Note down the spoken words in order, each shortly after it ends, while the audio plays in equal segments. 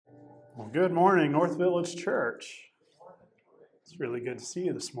Well, good morning, North Village Church. It's really good to see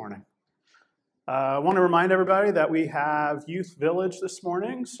you this morning. I want to remind everybody that we have Youth Village this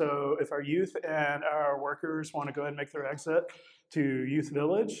morning. So if our youth and our workers want to go ahead and make their exit to Youth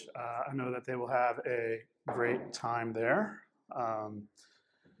Village, I know that they will have a great time there.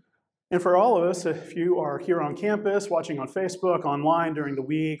 And for all of us, if you are here on campus, watching on Facebook, online during the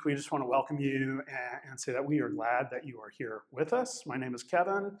week, we just want to welcome you and say that we are glad that you are here with us. My name is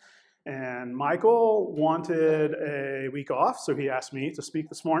Kevin. And Michael wanted a week off, so he asked me to speak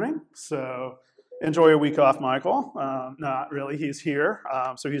this morning. So enjoy a week off, Michael. Not really, he's here,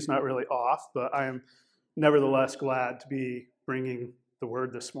 so he's not really off, but I am nevertheless glad to be bringing the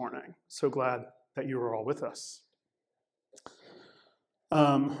word this morning. So glad that you are all with us.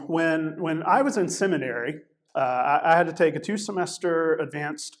 When I was in seminary, I had to take a 2-semester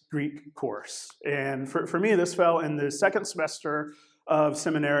advanced Greek course. And for me, this fell in the second semester of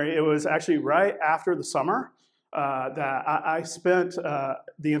seminary. It was actually right after the summer that I spent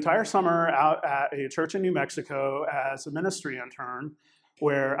the entire summer out at a church in New Mexico as a ministry intern,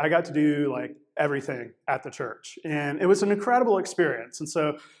 where I got to do like everything at the church. And it was an incredible experience. And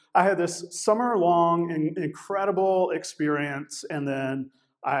so I had this summer-long incredible experience, and then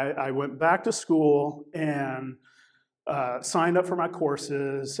I went back to school and signed up for my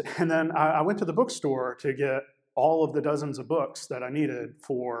courses, and then I went to the bookstore to get all of the dozens of books that I needed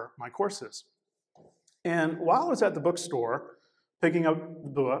for my courses. And while I was at the bookstore picking up the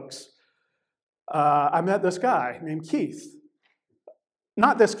books, I met this guy named Keith.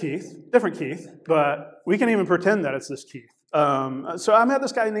 Not this Keith, different Keith, but we can even pretend that it's this Keith. So I met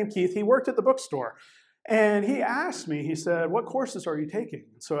this guy named Keith. He worked at the bookstore. And he asked me, he said, "What courses are you taking?"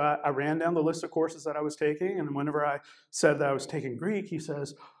 So I ran down the list of courses that I was taking, and whenever I said that I was taking Greek, he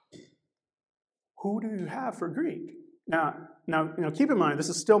says, "Who do you have for Greek?" Now, keep in mind, this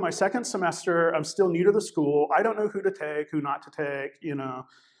is still my second semester. I'm still new to the school. I don't know who to take, who not to take.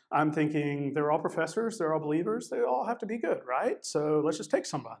 I'm thinking they're all professors, they're all believers, they all have to be good, right? So let's just take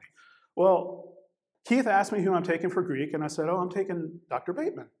somebody. Well, Keith asked me who I'm taking for Greek, and I said, "Oh, I'm taking Dr.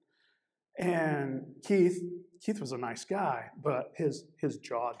 Bateman." And Keith was a nice guy, but his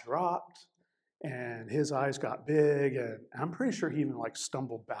jaw dropped and his eyes got big, and I'm pretty sure he even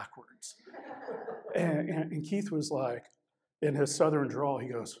stumbled backwards. And Keith was like, in his southern drawl, he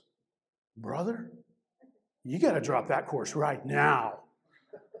goes, "Brother, you got to drop that course right now.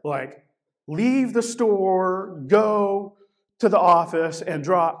 Leave the store, go to the office and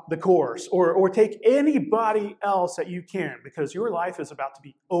drop the course, or take anybody else that you can, because your life is about to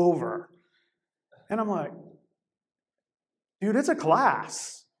be over." And I'm like, "Dude, it's a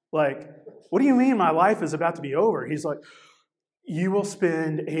class. What do you mean my life is about to be over?" He's like, "You will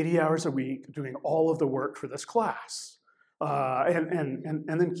spend 80 hours a week doing all of the work for this class." And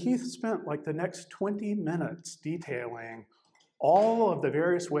then Keith spent the next 20 minutes detailing all of the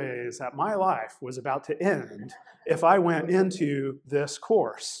various ways that my life was about to end if I went into this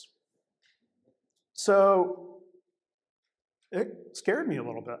course. So it scared me a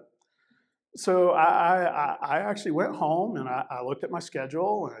little bit. So I actually went home and I looked at my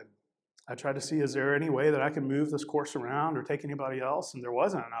schedule and I tried to see, is there any way that I can move this course around or take anybody else? And there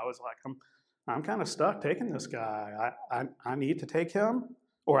wasn't. And I was like, I'm kind of stuck taking this guy. I need to take him,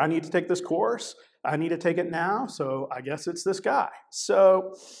 or I need to take this course. I need to take it now, so I guess it's this guy.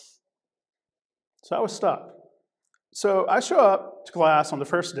 So I was stuck. So I show up to class on the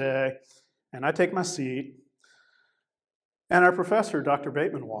first day, and I take my seat, and our professor, Dr.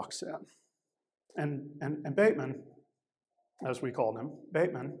 Bateman, walks in. And Bateman, as we called him,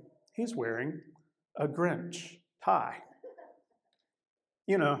 Bateman, he's wearing a Grinch tie.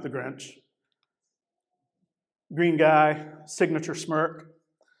 You know, the Grinch. Green guy, signature smirk.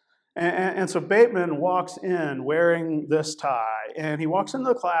 And so Bateman walks in wearing this tie, and he walks into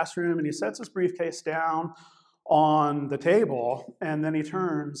the classroom and he sets his briefcase down on the table, and then he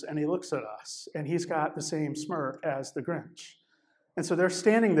turns and he looks at us, and he's got the same smirk as the Grinch. And so they're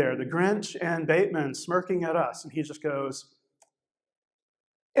standing there, the Grinch and Bateman, smirking at us, and he just goes,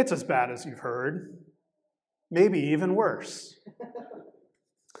 "It's as bad as you've heard, maybe even worse."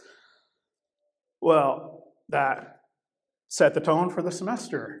 Well, that set the tone for the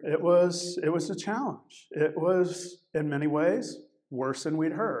semester. It was a challenge. It was, in many ways, worse than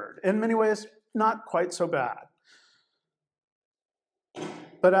we'd heard. In many ways, not quite so bad.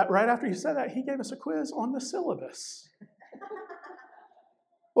 But right after he said that, he gave us a quiz on the syllabus.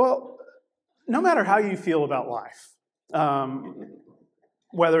 Well, no matter how you feel about life,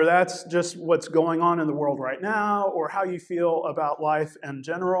 whether that's just what's going on in the world right now or how you feel about life in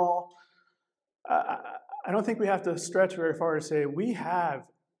general, I don't think we have to stretch very far to say we have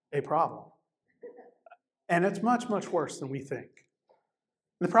a problem. And it's much, much worse than we think.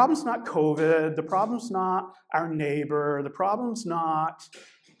 The problem's not COVID. The problem's not our neighbor. The problem's not,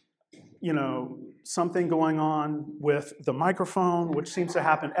 something going on with the microphone, which seems to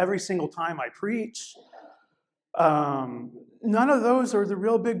happen every single time I preach. None of those are the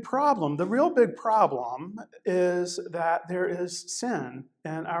real big problem. The real big problem is that there is sin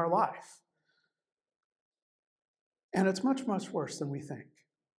in our life. And it's much, much worse than we think.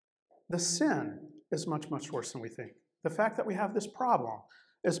 The sin is much, much worse than we think. The fact that we have this problem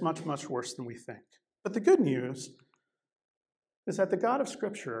is much, much worse than we think. But the good news is that the God of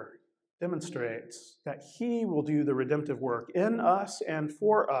Scripture demonstrates that He will do the redemptive work in us and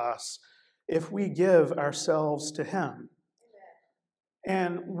for us if we give ourselves to Him.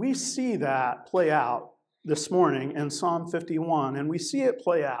 And we see that play out this morning in Psalm 51, and we see it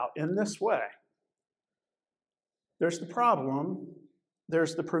play out in this way. There's the problem,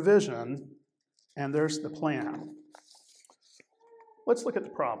 there's the provision, and there's the plan. Let's look at the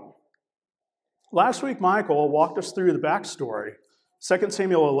problem. Last week, Michael walked us through the backstory, 2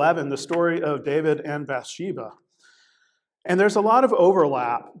 Samuel 11, the story of David and Bathsheba. And there's a lot of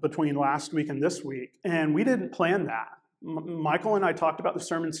overlap between last week and this week, and we didn't plan that. Michael and I talked about the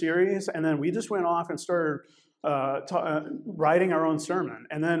sermon series, and then we just went off and started writing our own sermon.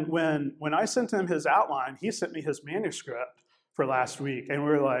 And then when I sent him his outline, he sent me his manuscript for last week, and we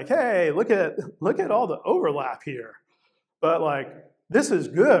were like, hey, look at all the overlap here. But this is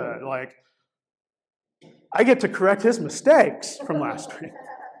good. I get to correct his mistakes from last week.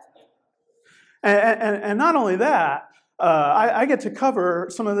 And not only that, I get to cover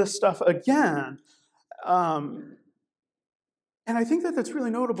some of this stuff again. And I think that that's really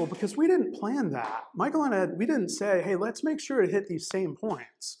notable because we didn't plan that. Michael and Ed, we didn't say, hey, let's make sure to hit these same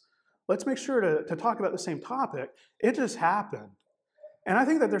points. Let's make sure to talk about the same topic. It just happened. And I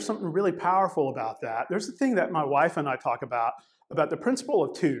think that there's something really powerful about that. There's the thing that my wife and I talk about the principle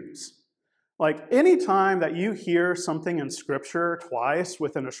of twos. Any time that you hear something in Scripture twice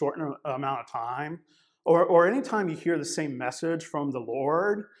within a short amount of time, or any time you hear the same message from the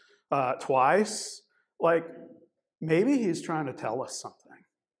Lord twice, maybe He's trying to tell us something.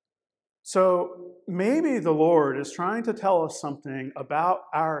 So maybe the Lord is trying to tell us something about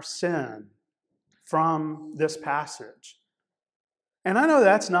our sin from this passage. And I know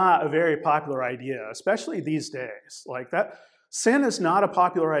that's not a very popular idea, especially these days. That sin is not a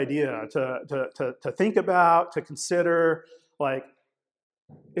popular idea to think about, to consider.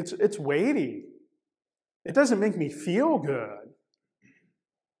 It's weighty. It doesn't make me feel good,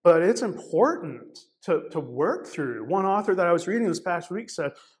 but it's important to work through. One author that I was reading this past week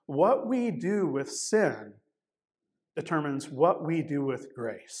said, what we do with sin determines what we do with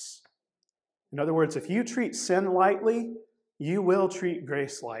grace. In other words, if you treat sin lightly, you will treat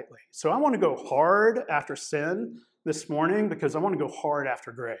grace lightly. So I want to go hard after sin this morning because I want to go hard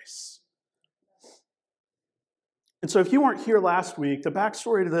after grace. And so if you weren't here last week, the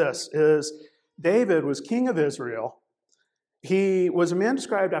backstory to this is David was king of Israel. He was a man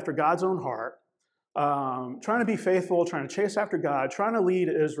described after God's own heart, trying to be faithful, trying to chase after God, trying to lead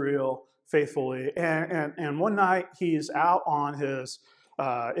Israel faithfully. And one night he's out on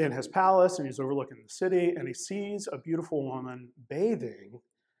in his palace, and he's overlooking the city, and he sees a beautiful woman bathing,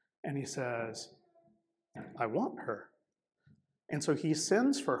 and he says, I want her. And so he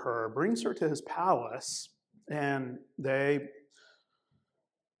sends for her, brings her to his palace, and they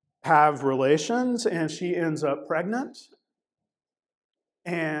have relations, and she ends up pregnant.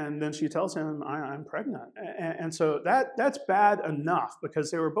 And then she tells him, I'm pregnant. And so that's bad enough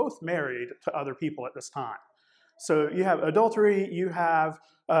because they were both married to other people at this time. So you have adultery, you have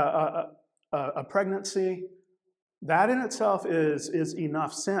a pregnancy. That in itself is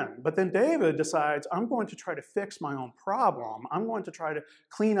enough sin. But then David decides, I'm going to try to fix my own problem. I'm going to try to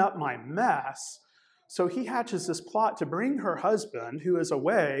clean up my mess. So he hatches this plot to bring her husband, who is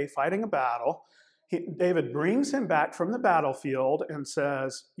away fighting a battle. David brings him back from the battlefield and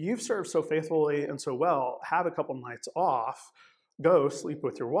says, you've served so faithfully and so well, have a couple nights off, go sleep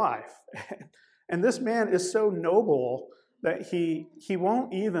with your wife. And this man is so noble that he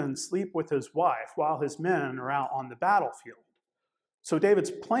won't even sleep with his wife while his men are out on the battlefield. So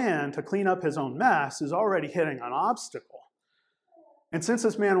David's plan to clean up his own mess is already hitting an obstacle. And since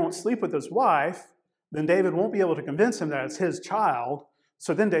this man won't sleep with his wife, then David won't be able to convince him that it's his child.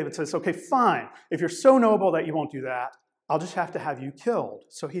 So then David says, okay, fine. If you're so noble that you won't do that, I'll just have to have you killed.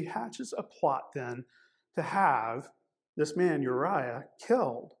 So he hatches a plot then to have this man, Uriah,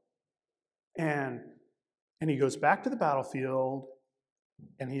 killed. And he goes back to the battlefield,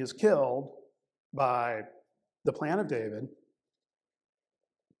 and he is killed by the plan of David.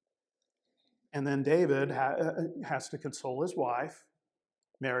 And then David has to console his wife,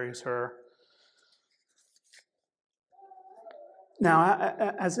 marries her. Now,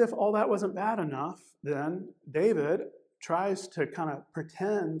 as if all that wasn't bad enough, then David tries to kind of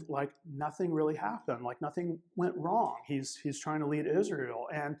pretend like nothing really happened, like nothing went wrong. He's trying to lead Israel.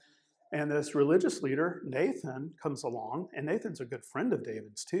 And this religious leader, Nathan, comes along, and Nathan's a good friend of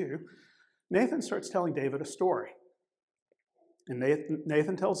David's too. Nathan starts telling David a story. And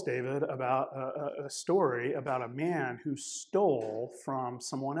Nathan tells David about a story about a man who stole from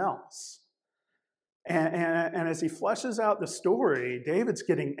someone else. And as he fleshes out the story, David's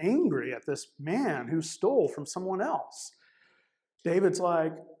getting angry at this man who stole from someone else. David's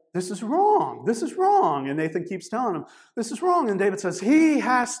like, this is wrong. This is wrong. And Nathan keeps telling him, this is wrong. And David says, he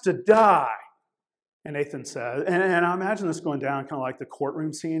has to die. And Nathan says, and I imagine this going down kind of like the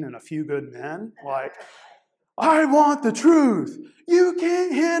courtroom scene in A Few Good Men. Like, I want the truth. You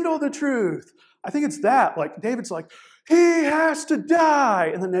can't handle the truth. I think it's that. Like, David's like, he has to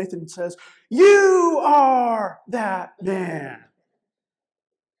die. And then Nathan says, you are that man.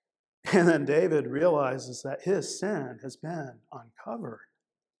 And then David realizes that his sin has been uncovered.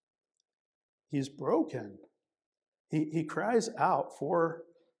 He's broken. He cries out for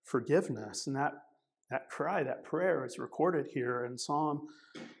forgiveness. And that cry, that prayer is recorded here in Psalm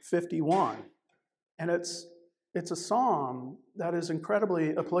 51. And it's a psalm that is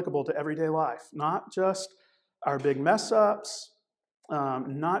incredibly applicable to everyday life, not just our big mess ups,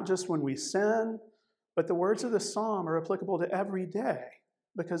 not just when we sin, but the words of the psalm are applicable to every day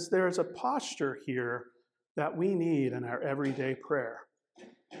because there's a posture here that we need in our everyday prayer.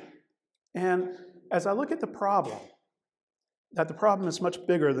 And as I look at the problem is much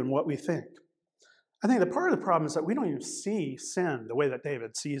bigger than what we think. I think the part of the problem is that we don't even see sin the way that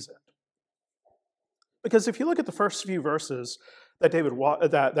David sees it. Because if you look at the first few verses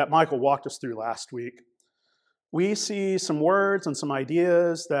that Michael walked us through last week, we see some words and some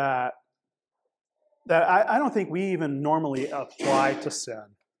ideas that I don't think we even normally apply to sin.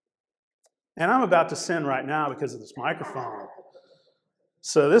 And I'm about to sin right now because of this microphone.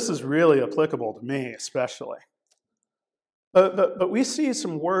 So this is really applicable to me, especially. But we see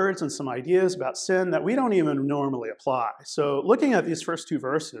some words and some ideas about sin that we don't even normally apply. So looking at these first two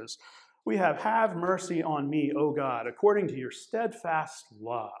verses, we have mercy on me, O God, according to your steadfast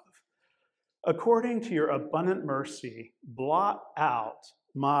love. According to your abundant mercy, blot out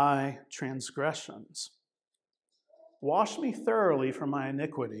my transgressions. Wash me thoroughly from my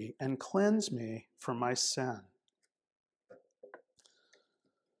iniquity and cleanse me from my sin.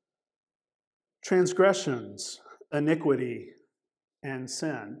 Transgressions, iniquity, and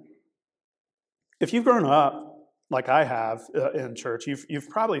sin. If you've grown up like I have in church, you've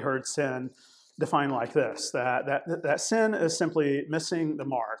probably heard sin defined like this, that sin is simply missing the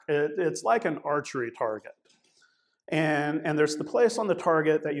mark. It's like an archery target. And there's the place on the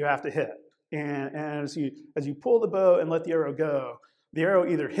target that you have to hit. And as you pull the bow and let the arrow go, the arrow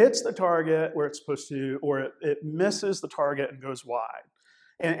either hits the target where it's supposed to, or it misses the target and goes wide.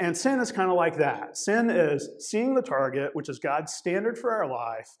 And sin is kind of like that. Sin is seeing the target, which is God's standard for our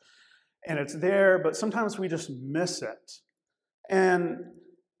life, and it's there, but sometimes we just miss it. And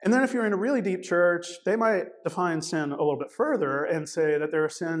then if you're in a really deep church, they might define sin a little bit further and say that there are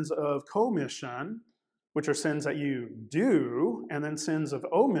sins of commission, which are sins that you do, and then sins of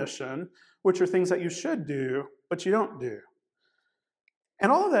omission, which are things that you should do, but you don't do.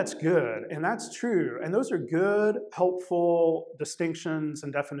 And all of that's good, and that's true, and those are good, helpful distinctions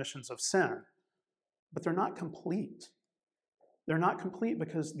and definitions of sin, but they're not complete. They're not complete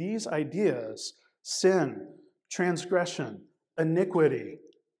because these ideas, sin, transgression, iniquity,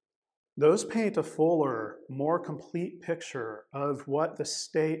 those paint a fuller, more complete picture of what the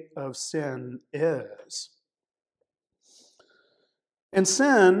state of sin is. And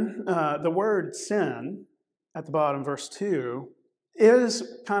sin, the word sin at the bottom, verse 2,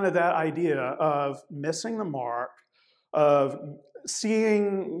 is kind of that idea of missing the mark, of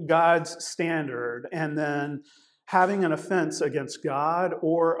seeing God's standard and then having an offense against God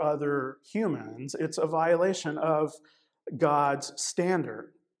or other humans. It's a violation of God's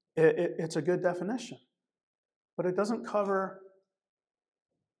standard. It's a good definition, but it doesn't cover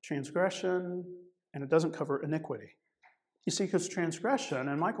transgression and it does't cover iniquity. You see, because transgression,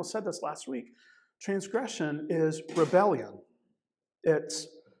 and Michael said this last week, transgression is rebellion. It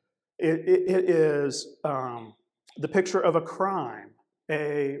is the picture of a crime,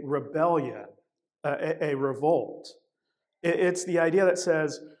 a rebellion, a revolt. It's the idea that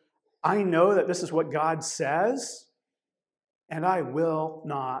says, I know that this is what God says, and I will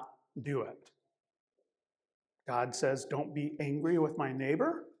not do it. God says, don't be angry with my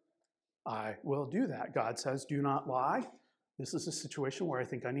neighbor, I will do that. God says, do not lie. This is a situation where I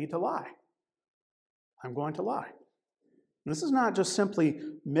think I need to lie. I'm going to lie. And this is not just simply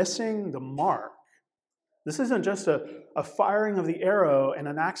missing the mark. This isn't just a firing of the arrow and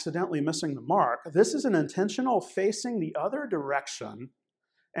an accidentally missing the mark. This is an intentional facing the other direction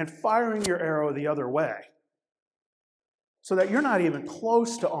and firing your arrow the other way so that you're not even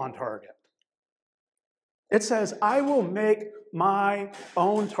close to on target. It says, I will make my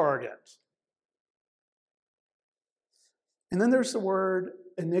own target. And then there's the word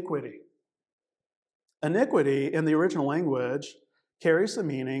iniquity. Iniquity in the original language carries the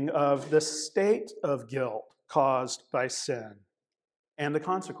meaning of the state of guilt caused by sin and the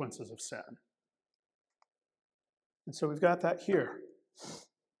consequences of sin. And so we've got that here.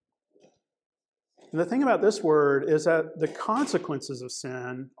 And the thing about this word is that the consequences of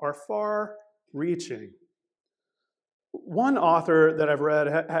sin are far-reaching. One author that I've read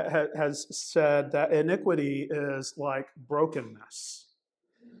has said that iniquity is like brokenness.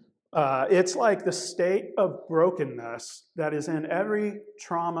 It's like the state of brokenness that is in every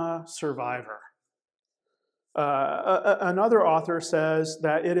trauma survivor. Another author says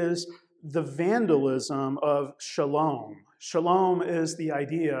that it is the vandalism of shalom. Shalom is the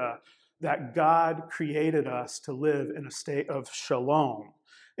idea that God created us to live in a state of shalom.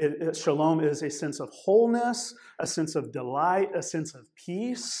 Shalom is a sense of wholeness, a sense of delight, a sense of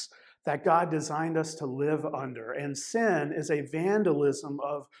peace that God designed us to live under. And sin is a vandalism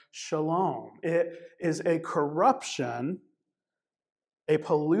of shalom. It is a corruption, a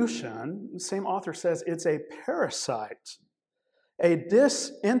pollution. The same author says it's a parasite, a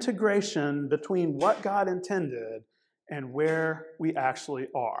disintegration between what God intended and where we actually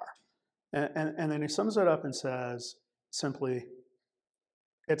are. And then he sums it up and says simply,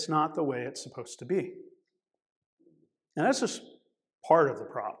 it's not the way it's supposed to be. And that's just part of the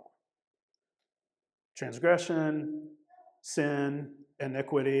problem. Transgression, sin,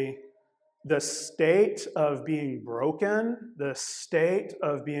 iniquity, the state of being broken, the state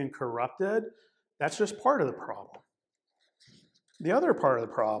of being corrupted, that's just part of the problem. The other part of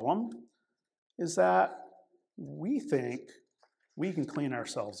the problem is that we think we can clean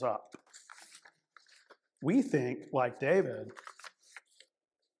ourselves up. We think, like David,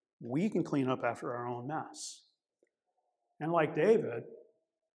 we can clean up after our own mess. And like David,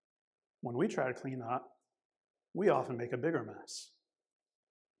 when we try to clean up, we often make a bigger mess.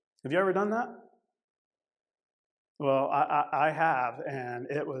 Have you ever done that? Well, I have, and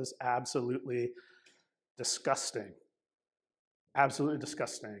it was absolutely disgusting. Absolutely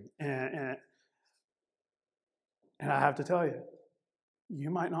disgusting. And I have to tell you, you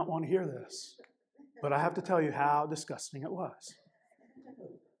might not want to hear this, but I have to tell you how disgusting it was.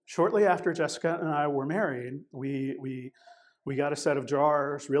 Shortly after Jessica and I were married, we got a set of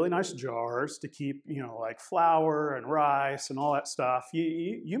jars, really nice jars to keep, like flour and rice and all that stuff.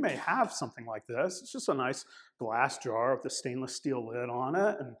 You may have something like this. It's just a nice glass jar with a stainless steel lid on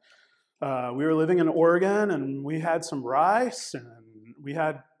it. And we were living in Oregon, and we had some rice, and we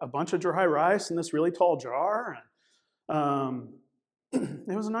had a bunch of dry rice in this really tall jar. And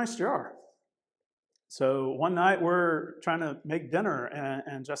it was a nice jar. So one night we're trying to make dinner,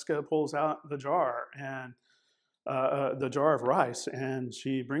 and Jessica pulls out the jar and the jar of rice, and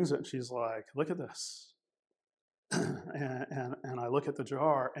she brings it. And she's like, "Look at this," and I look at the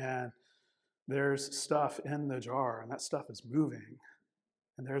jar, and there's stuff in the jar, and that stuff is moving,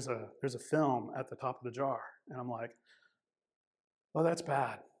 and there's a film at the top of the jar, and I'm like, "Oh, that's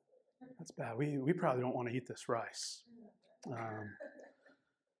bad. That's bad. We probably don't want to eat this rice."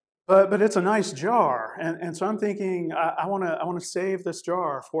 But it's a nice jar, and so I'm thinking I want to save this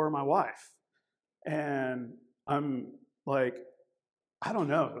jar for my wife, and I'm like, I don't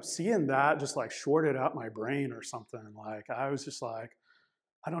know, seeing that just like shorted out my brain or something. Like I was just like,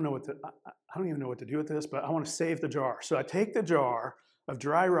 I don't even know what to do with this, but I want to save the jar. So I take the jar of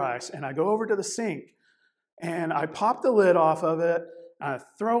dry rice and I go over to the sink and I pop the lid off of it, I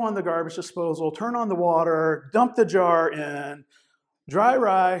throw on the garbage disposal, turn on the water, dump the jar in. Dry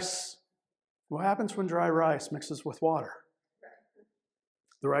rice, what happens when dry rice mixes with water?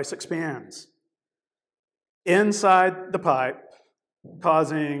 The rice expands inside the pipe,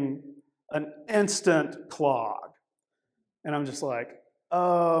 causing an instant clog. And I'm just like,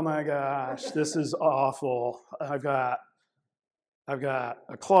 oh my gosh, this is awful. I've got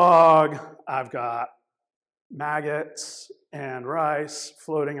a clog, I've got maggots and rice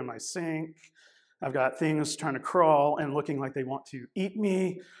floating in my sink. I've got things trying to crawl and looking like they want to eat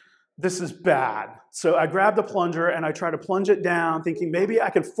me. This is bad. So I grab the plunger and I try to plunge it down, thinking maybe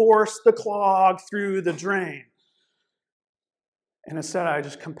I could force the clog through the drain. And instead, I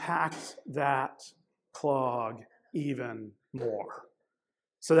just compact that clog even more.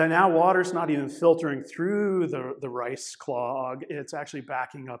 So that now water's not even filtering through the rice clog, it's actually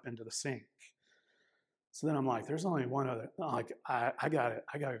backing up into the sink. So then I'm like, there's only one other, like, I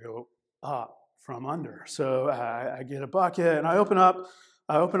gotta go up from under. So I get a bucket and I open up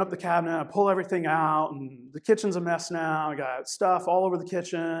the cabinet, I pull everything out, and the kitchen's a mess now. I got stuff all over the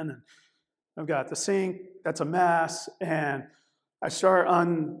kitchen, and I've got the sink that's a mess, and I start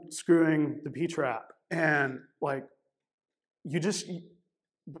unscrewing the P-trap, and like,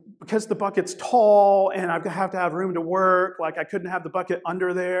 because the bucket's tall and I have to have room to work, like I couldn't have the bucket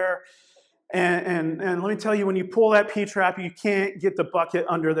under there. And let me tell you, when you pull that P-trap, you can't get the bucket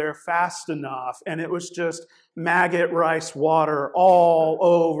under there fast enough. And it was just maggot rice water all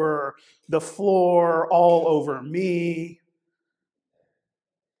over the floor, all over me.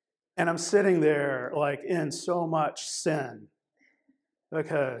 And I'm sitting there like in so much sin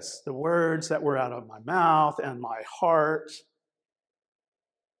because the words that were out of my mouth and my heart,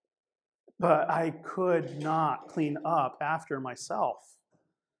 but I could not clean up after myself.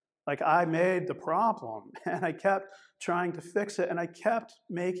 Like, I made the problem, and I kept trying to fix it, and I kept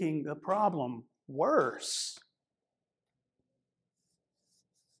making the problem worse.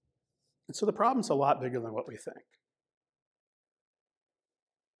 And so the problem's a lot bigger than what we think.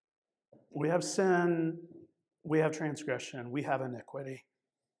 We have sin, we have transgression, we have iniquity,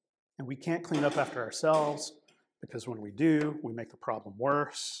 and we can't clean up after ourselves, because when we do, we make the problem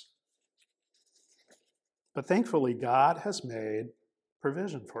worse. But thankfully, God has made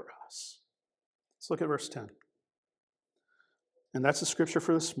provision for us. Let's look at verse 10. And that's the scripture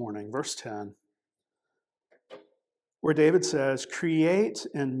for this morning, verse 10, where David says, "Create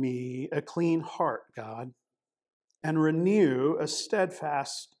in me a clean heart, God, and renew a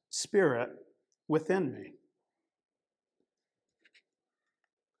steadfast spirit within me."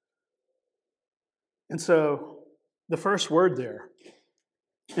 And so the first word there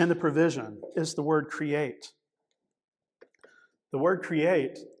in the provision is the word create. The word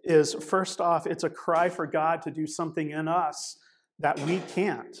create is, first off, it's a cry for God to do something in us that we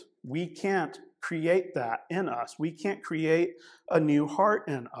can't. We can't create that in us. We can't create a new heart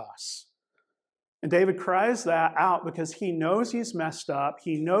in us. And David cries that out because he knows he's messed up.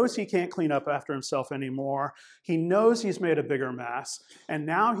 He knows he can't clean up after himself anymore. He knows he's made a bigger mess. And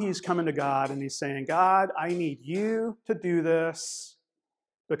now he's coming to God and he's saying, "God, I need you to do this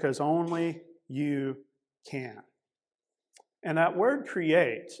because only you can." And that word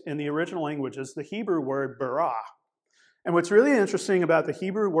create in the original language is the Hebrew word bara. And what's really interesting about the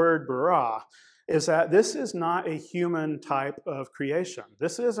Hebrew word bara is that this is not a human type of creation.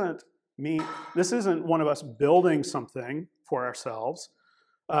 This isn't one of us building something for ourselves.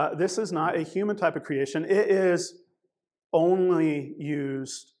 This is not a human type of creation. It is only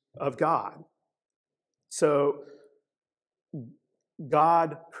used of God. So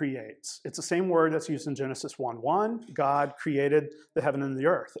God creates. It's the same word that's used in Genesis 1:1. God created the heaven and the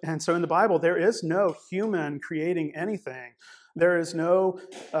earth. And so in the Bible, there is no human creating anything. There is no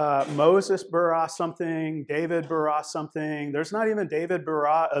Moses bara something, David bara something. There's not even David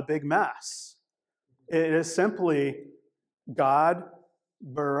bara a big mess. It is simply God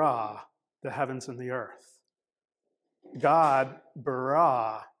bara the heavens and the earth. God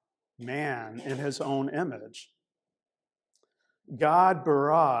bara man in his own image. God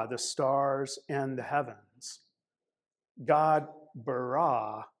bara the stars and the heavens. God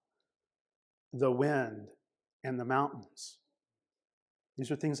bara the wind and the mountains.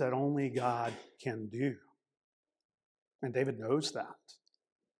 These are things that only God can do. And David knows that.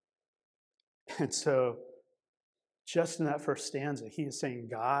 And so, just in that first stanza, he is saying,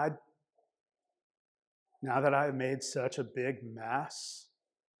 "God, now that I've made such a big mess,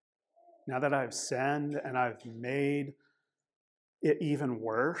 now that I've sinned and I've made it even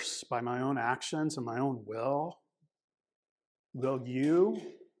worse by my own actions and my own will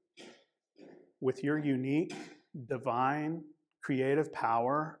you, with your unique, divine, creative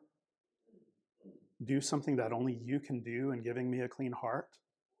power, do something that only you can do in giving me a clean heart?"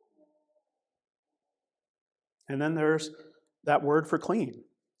 And then there's that word for clean.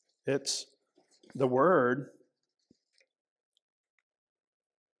 It's the word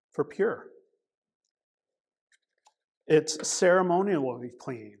for pure. It's ceremonially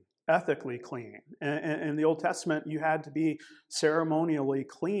clean, ethically clean. In the Old Testament, you had to be ceremonially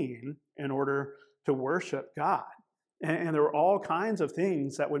clean in order to worship God. And there were all kinds of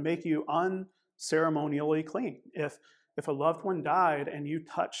things that would make you unceremonially clean. If a loved one died and you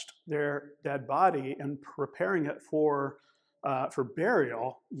touched their dead body and preparing it for for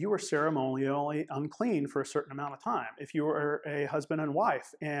burial, you were ceremonially unclean for a certain amount of time. If you were a husband and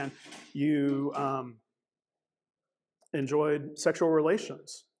wife and you enjoyed sexual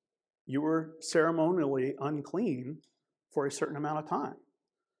relations, you were ceremonially unclean for a certain amount of time,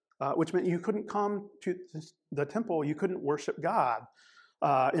 which meant you couldn't come to the temple, you couldn't worship God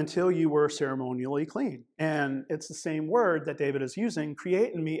until you were ceremonially clean. And it's the same word that David is using,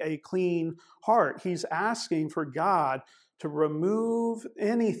 create in me a clean heart. He's asking for God to remove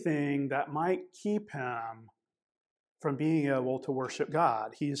anything that might keep him from being able to worship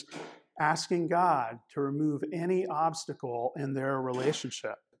God. He's asking God to remove any obstacle in their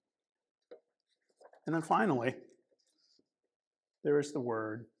relationship. And then finally, there is the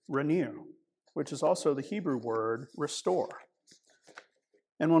word renew, which is also the Hebrew word restore.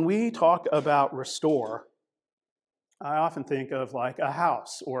 And when we talk about restore, I often think of like a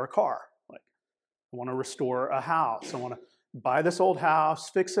house or a car. Like, I want to restore a house. I want to buy this old house,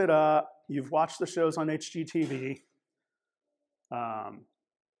 fix it up. You've watched the shows on HGTV.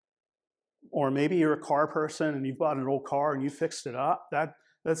 Or maybe you're a car person and you've bought an old car and you fixed it up.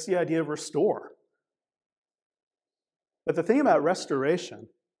 That's the idea of restore. But the thing about restoration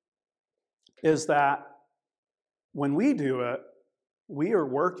is that when we do it, we are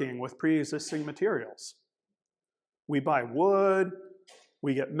working with pre-existing materials. We buy wood,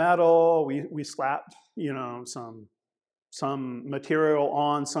 we get metal, we slap, some material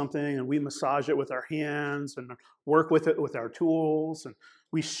on something and we massage it with our hands and work with it with our tools, and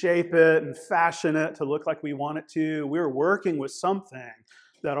we shape it and fashion it to look like we want it to. We're working with something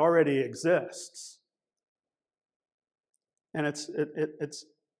that already exists. And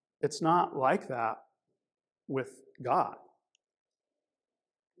it's not like that with God.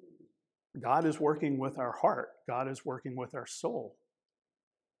 God is working with our heart. God is working with our soul.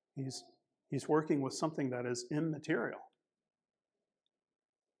 He's working with something that is immaterial.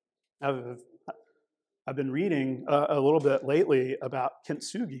 I've been reading a little bit lately about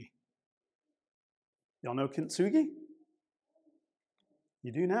kintsugi. Y'all know kintsugi?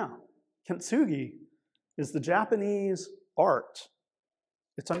 You do now. Kintsugi is the Japanese art.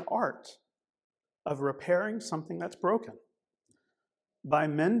 It's an art of repairing something that's broken by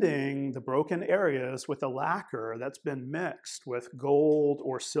mending the broken areas with a lacquer that's been mixed with gold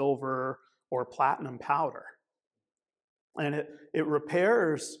or silver or platinum powder. And it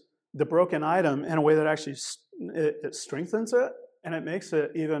repairs the broken item in a way that actually it strengthens it, and it makes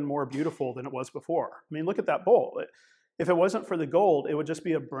it even more beautiful than it was before. I mean, look at that bowl. If it wasn't for the gold, it would just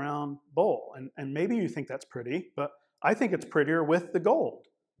be a brown bowl. And maybe you think that's pretty, but I think it's prettier with the gold.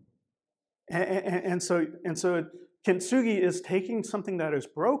 And so kintsugi is taking something that is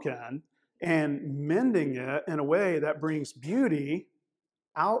broken and mending it in a way that brings beauty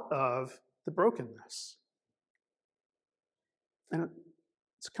out of the brokenness. And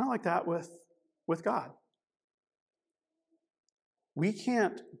it's kind of like that with God. We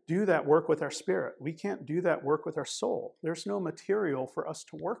can't do that work with our spirit. We can't do that work with our soul. There's no material for us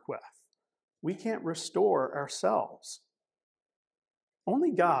to work with. We can't restore ourselves.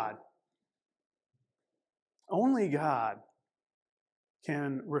 Only God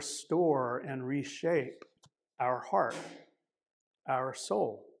can restore and reshape our heart, our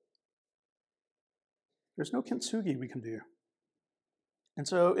soul. There's no kintsugi we can do. And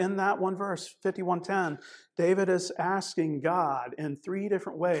so in that one verse, 51:10, David is asking God in 3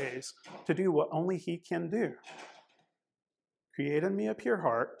 different ways to do what only he can do. Create in me a pure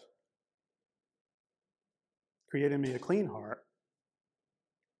heart, create in me a clean heart,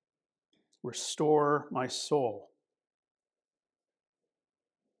 restore my soul.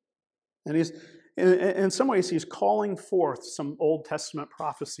 And in some ways, he's calling forth some Old Testament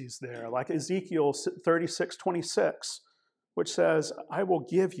prophecies there, like Ezekiel 36:26, which says, I will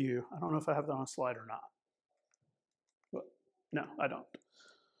give you, I don't know if I have that on a slide or not. But no, I don't.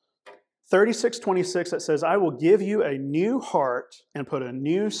 36:26, it says, I will give you a new heart and put a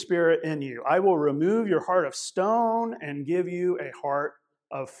new spirit in you. I will remove your heart of stone and give you a heart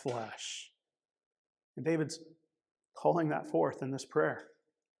of flesh. And David's calling that forth in this prayer.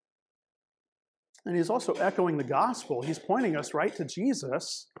 And he's also echoing the gospel. He's pointing us right to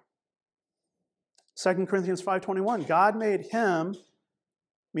Jesus. 2 Corinthians 5:21, God made him,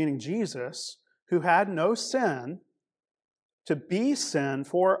 meaning Jesus, who had no sin, to be sin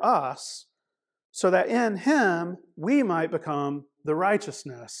for us, so that in him we might become the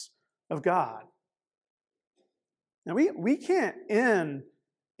righteousness of God. Now we can't in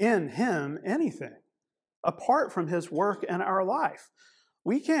him anything apart from his work in our life.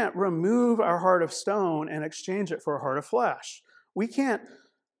 We can't remove our heart of stone and exchange it for a heart of flesh. We can't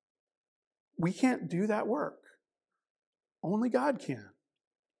do that work. Only God can.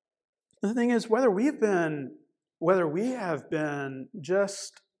 The thing is, whether we have been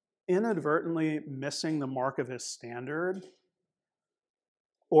just inadvertently missing the mark of his standard,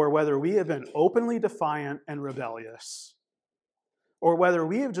 or whether we have been openly defiant and rebellious, or whether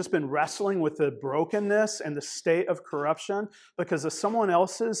we have just been wrestling with the brokenness and the state of corruption because of someone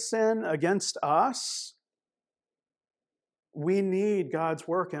else's sin against us, we need God's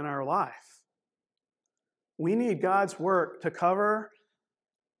work in our life. We need God's work to cover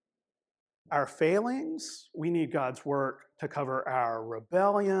our failings. We need God's work to cover our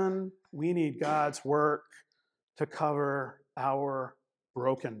rebellion. We need God's work to cover our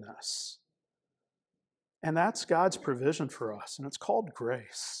brokenness. And that's God's provision for us, and it's called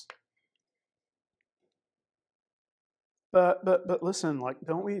grace. But listen, like,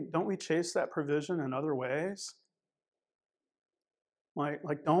 don't we chase that provision in other ways?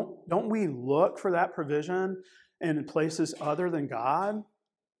 Like don't we look for that provision in places other than God?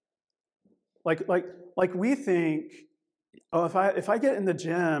 Like we think, oh, if I get in the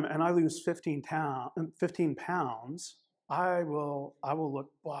gym and I lose 15 pounds, I will look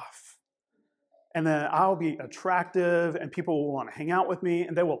buff. And then I'll be attractive and people will want to hang out with me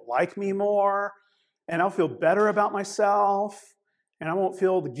and they will like me more and I'll feel better about myself and I won't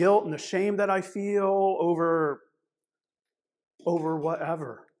feel the guilt and the shame that I feel over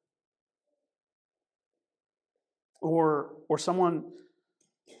whatever. Or someone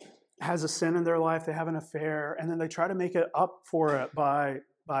has a sin in their life, they have an affair, and then they try to make it up for it by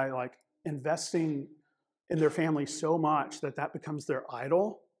like investing in their family so much that becomes their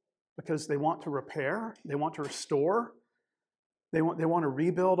idol. Because they want to repair, they want to restore, they want to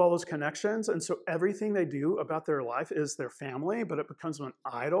rebuild all those connections. And so everything they do about their life is their family, but it becomes an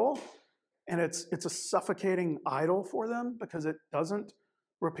idol. And it's a suffocating idol for them because it doesn't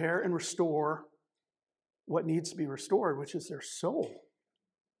repair and restore what needs to be restored, which is their soul.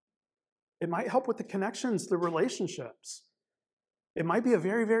 It might help with the connections, the relationships. It might be a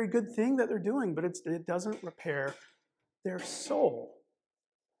very, very good thing that they're doing, but it doesn't repair their soul.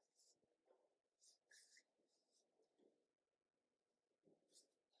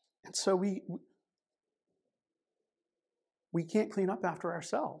 And so we can't clean up after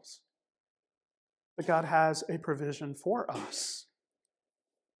ourselves. But God has a provision for us.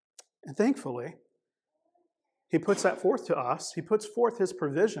 And thankfully, he puts that forth to us. He puts forth his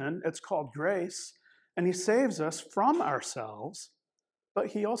provision. It's called grace. And he saves us from ourselves, but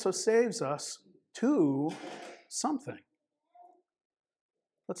he also saves us to something.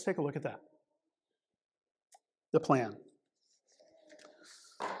 Let's take a look at that. The plan.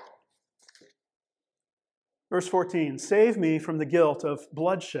 Verse 14, save me from the guilt of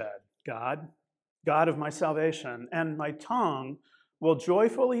bloodshed, God of my salvation, and my tongue will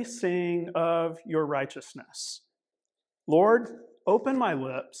joyfully sing of your righteousness. Lord, open my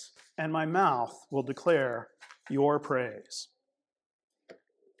lips, and my mouth will declare your praise.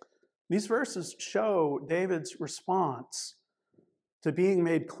 These verses show David's response to being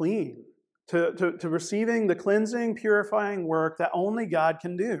made clean, to receiving the cleansing, purifying work that only God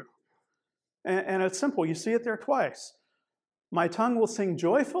can do. And it's simple. You see it there twice. My tongue will sing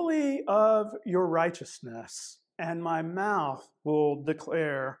joyfully of your righteousness, and my mouth will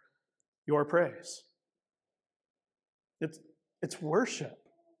declare your praise. It's worship.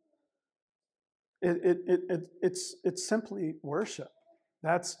 It's simply worship.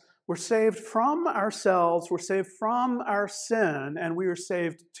 We're saved from ourselves, we're saved from our sin, and we are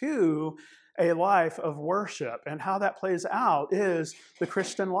saved to a life of worship. And how that plays out is the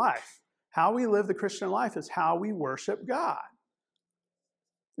Christian life. How we live the Christian life is how we worship God.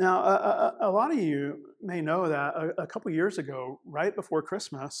 Now, a lot of you may know that a couple years ago, right before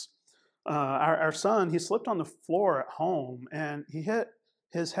Christmas, our son, he slipped on the floor at home and he hit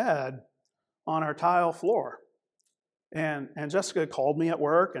his head on our tile floor. And Jessica called me at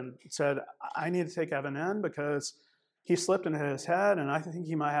work and said, I need to take Evan in because he slipped and hit his head and I think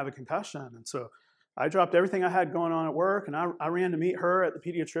he might have a concussion. And so I dropped everything I had going on at work and I ran to meet her at the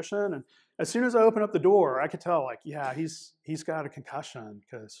pediatrician. And as soon as I opened up the door, I could tell, like, yeah, he's got a concussion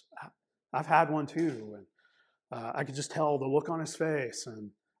because I've had one too. And I could just tell the look on his face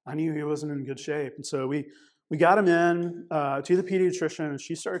and I knew he wasn't in good shape. And so we got him in to the pediatrician and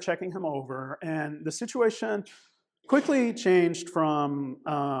she started checking him over. And the situation quickly changed from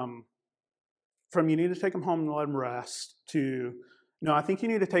you need to take him home and let him rest to, no, I think you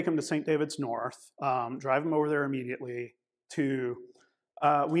need to take him to St. David's North, drive him over there immediately, to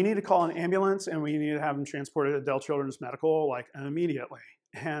we need to call an ambulance and we need to have him transported to Dell Children's Medical, like, immediately.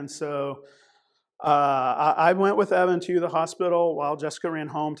 And so I went with Evan to the hospital while Jessica ran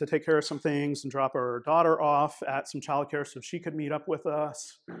home to take care of some things and drop her daughter off at some childcare so she could meet up with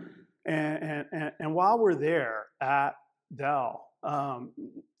us. And while we're there at Dell,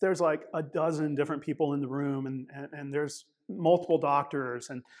 there's like a dozen different people in the room, and there's multiple doctors,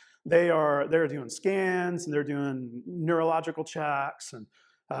 and they're doing scans, and they're doing neurological checks and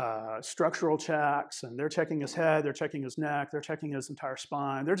structural checks, and they're checking his head, they're checking his neck, they're checking his entire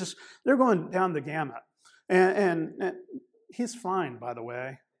spine. They're going down the gamut. And he's fine, by the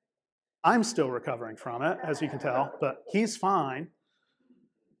way. I'm still recovering from it, as you can tell, but he's fine.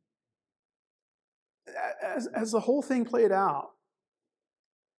 As the whole thing played out,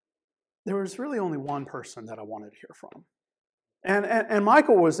 there was really only one person that I wanted to hear from. And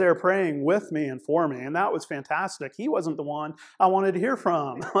Michael was there praying with me and for me, and that was fantastic. He wasn't the one I wanted to hear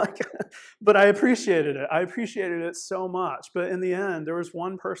from, but I appreciated it. I appreciated it so much. But in the end, there was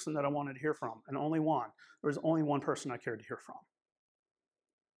one person that I wanted to hear from, and only one. There was only one person I cared to hear from.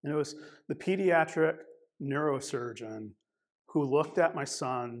 And it was the pediatric neurosurgeon who looked at my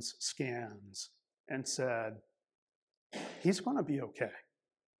son's scans and said, he's going to be okay.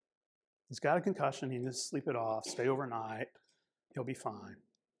 He's got a concussion. He needs to sleep it off, stay overnight. He'll be fine.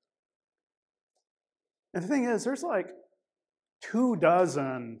 And the thing is, there's like 24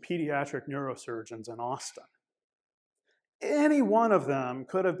 pediatric neurosurgeons in Austin. Any one of them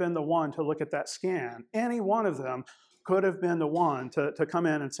could have been the one to look at that scan. Any one of them could have been the one to come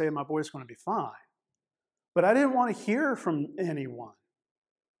in and say, my boy's going to be fine. But I didn't want to hear from anyone.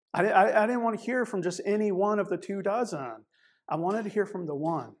 I didn't want to hear from just any one of the 24. I wanted to hear from the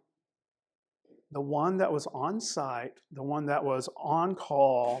one that was on site, the one that was on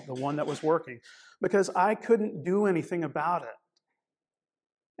call, the one that was working, because I couldn't do anything about it.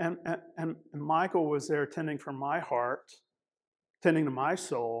 And Michael was there tending for my heart, tending to my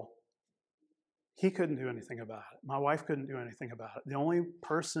soul. He couldn't do anything about it. My wife couldn't do anything about it. The only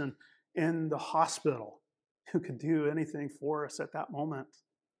person in the hospital who could do anything for us at that moment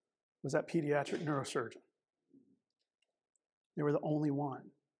was that pediatric neurosurgeon. They were the only one.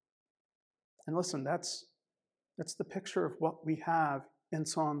 And listen, that's the picture of what we have in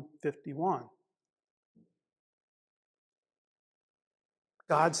Psalm 51.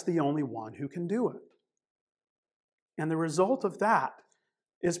 God's the only one who can do it. And the result of that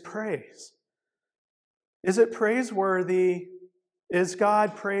is praise. Is it praiseworthy? Is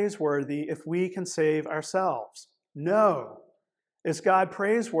God praiseworthy if we can save ourselves? No. Is God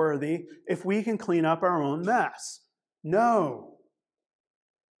praiseworthy if we can clean up our own mess? No.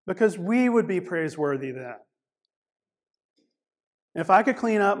 Because we would be praiseworthy then. If I could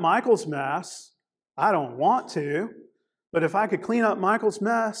clean up Michael's mess, I don't want to, but if I could clean up Michael's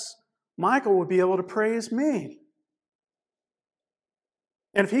mess, Michael would be able to praise me.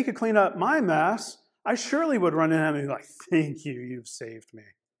 And if he could clean up my mess, I surely would run in at him and be like, thank you, you've saved me.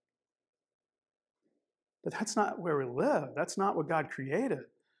 But that's not where we live. That's not what God created.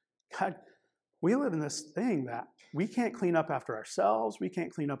 We live in this thing that we can't clean up after ourselves. We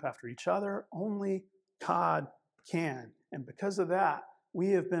can't clean up after each other. Only God can. And because of that,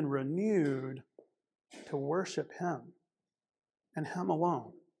 we have been renewed to worship Him and Him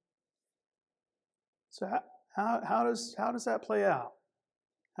alone. So how does that play out?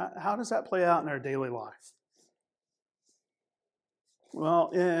 How does that play out in our daily life?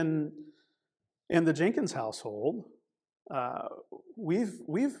 Well, in the Jenkins household, we've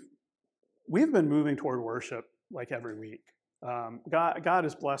been moving toward worship like every week. God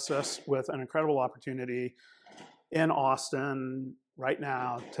has blessed us with an incredible opportunity in Austin right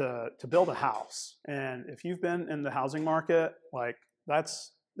now to build a house. And if you've been in the housing market, like that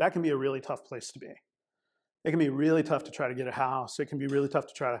can be a really tough place to be. It can be really tough to try to get a house. It can be really tough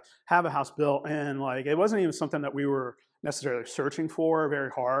to try to have a house built. And like it wasn't even something that we were necessarily searching for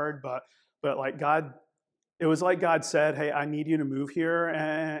very hard, but like God, it was like God said, hey, I need you to move here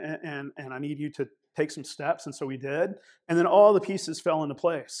and I need you to take some steps. And so we did. And then all the pieces fell into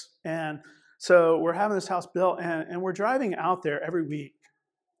place. And so we're having this house built and we're driving out there every week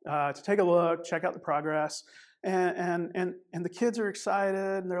to take a look, check out the progress. And the kids are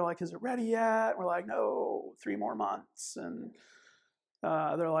excited and they're like, is it ready yet? We're like, no, 3 more months. And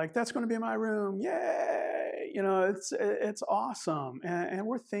they're like, that's going to be my room. Yay. You know, it's awesome. And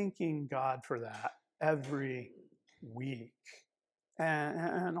we're thanking God for that every week.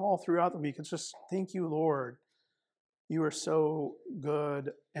 And all throughout the week, it's just, thank you, Lord. You are so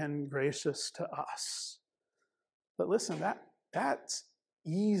good and gracious to us. But listen, that's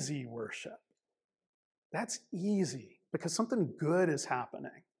easy worship. That's easy because something good is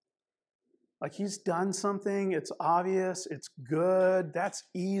happening. Like He's done something, it's obvious, it's good. That's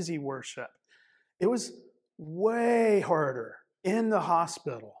easy worship. It was way harder in the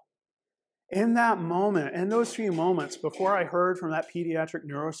hospital. In that moment, in those few moments before I heard from that pediatric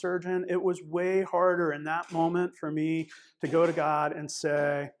neurosurgeon, it was way harder in that moment for me to go to God and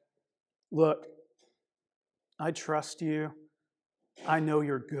say, look, I trust you. I know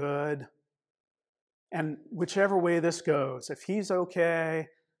you're good. And whichever way this goes, if he's okay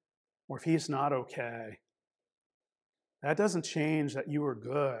or if he's not okay, that doesn't change that you are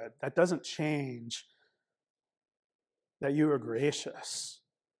good. That doesn't change that you are gracious.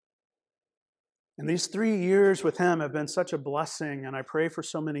 And these 3 years with him have been such a blessing, and I pray for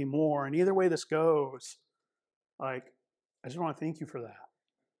so many more. And either way this goes, I just want to thank you for that.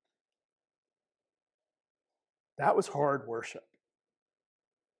 That was hard worship.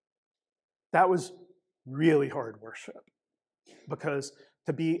 That was really hard worship. Because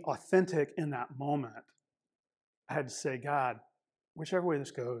to be authentic in that moment, I had to say, God, whichever way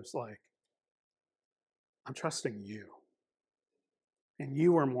this goes, I'm trusting you. And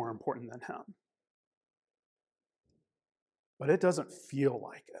you are more important than him. But it doesn't feel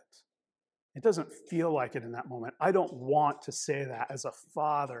like it. It doesn't feel like it in that moment. I don't want to say that as a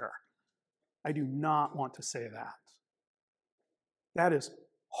father. I do not want to say that. That is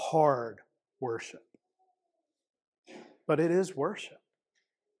hard worship. But it is worship.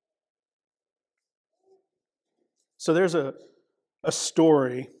 So there's a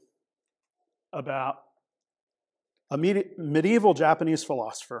story about a medieval Japanese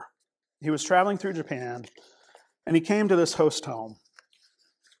philosopher. He was traveling through Japan, and he came to this host home.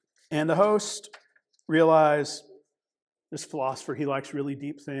 And the host realized this philosopher, he likes really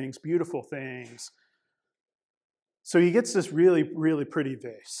deep things, beautiful things. So he gets this really, really pretty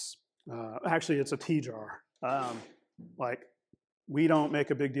vase. Actually, it's a tea jar. We don't make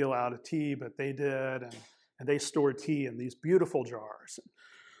a big deal out of tea, but they did, and they stored tea in these beautiful jars.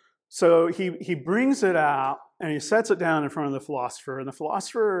 So he brings it out, and he sets it down in front of the philosopher, and the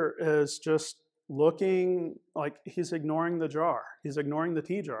philosopher is just looking like he's ignoring the jar. He's ignoring the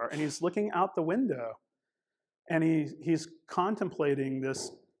tea jar, and he's looking out the window, and he's contemplating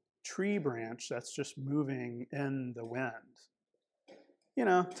this tree branch that's just moving in the wind. You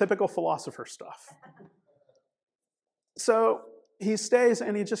know, typical philosopher stuff. So he stays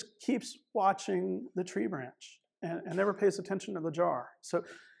and he just keeps watching the tree branch and never pays attention to the jar. So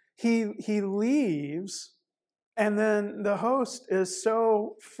he leaves, and then the host is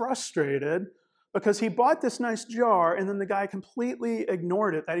so frustrated because he bought this nice jar and then the guy completely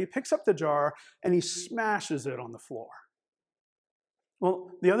ignored it, that he picks up the jar and he smashes it on the floor.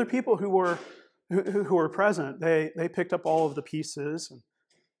 Well, the other people who were present, they picked up all of the pieces and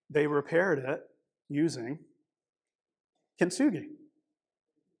they repaired it using kintsugi.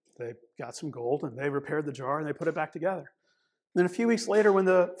 They got some gold and they repaired the jar and they put it back together. Then a few weeks later, when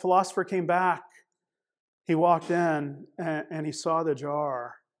the philosopher came back, he walked in and he saw the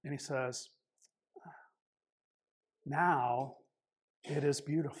jar and he says, now it is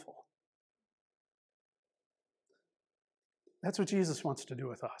beautiful. That's what Jesus wants to do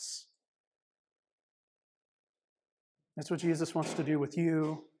with us. That's what Jesus wants to do with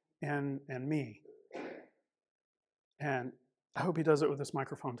you and me. And I hope he does it with this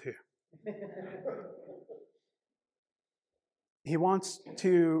microphone too. He wants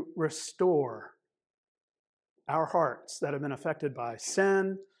to restore our hearts that have been affected by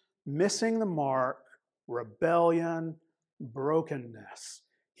sin, missing the mark, rebellion, brokenness.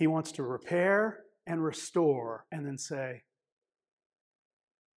 He wants to repair and restore and then say,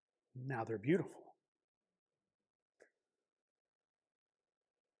 now they're beautiful.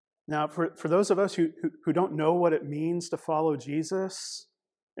 Now, for those of us who don't know what it means to follow Jesus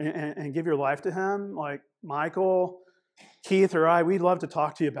and give your life to him, like Michael, Keith, or I, we'd love to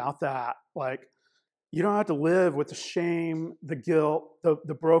talk to you about that. You don't have to live with the shame, the guilt,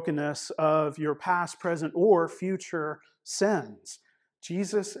 the brokenness of your past, present, or future sins.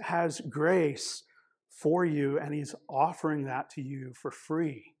 Jesus has grace for you, and he's offering that to you for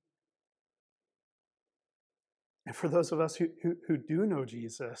free. And for those of us who do know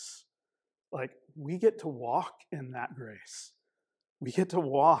Jesus, we get to walk in that grace. We get to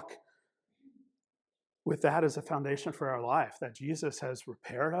walk with that as a foundation for our life, that Jesus has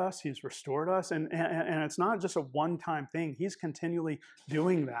repaired us, he's restored us, and it's not just a one-time thing. He's continually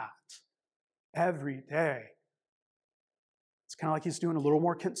doing that every day. It's kind of like he's doing a little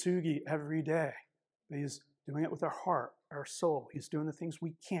more kintsugi every day. But he's doing it with our heart, our soul. He's doing the things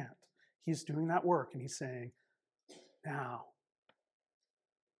we can't. He's doing that work, and he's saying,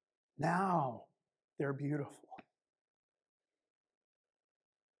 now they're beautiful.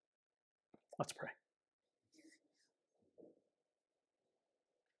 Let's pray.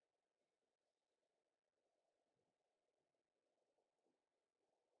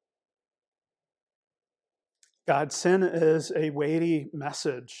 God, sin is a weighty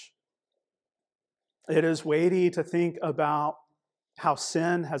message. It is weighty to think about how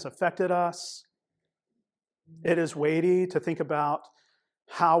sin has affected us. It is weighty to think about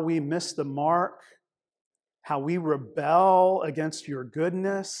how we miss the mark, how we rebel against your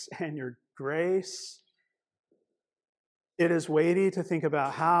goodness and your grace. It is weighty to think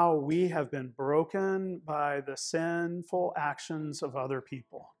about how we have been broken by the sinful actions of other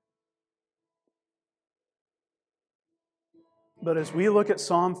people. But as we look at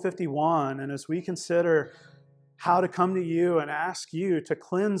Psalm 51 and as we consider how to come to you and ask you to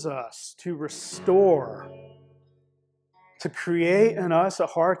cleanse us, to restore, to create in us a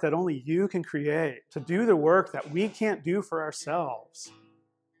heart that only you can create, to do the work that we can't do for ourselves.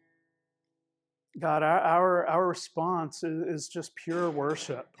 God, our response is just pure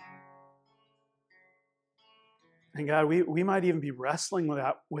worship. And God, we might even be wrestling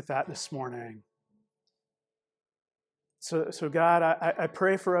with that this morning. So God, I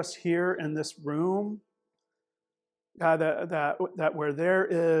pray for us here in this room, God, that where there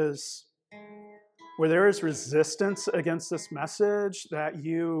is resistance against this message, that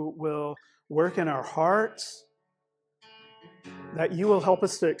you will work in our hearts, that you will help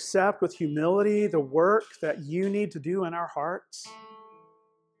us to accept with humility the work that you need to do in our hearts.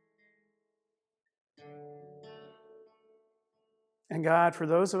 And God, for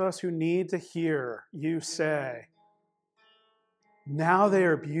those of us who need to hear you say, now they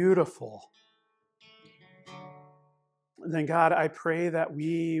are beautiful, then God, I pray that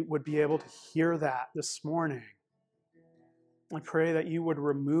we would be able to hear that this morning. I pray that you would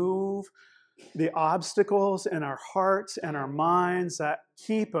remove the obstacles in our hearts and our minds that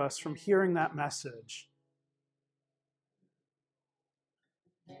keep us from hearing that message.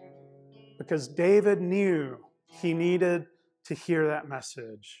 Because David knew he needed to hear that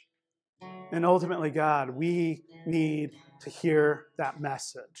message. And ultimately, God, we need to hear that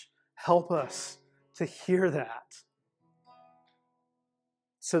message. Help us to hear that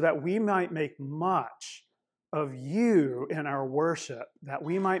so that we might make much of you in our worship, that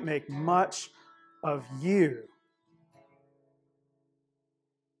we might make much of you.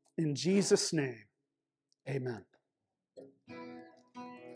 In Jesus' name, amen.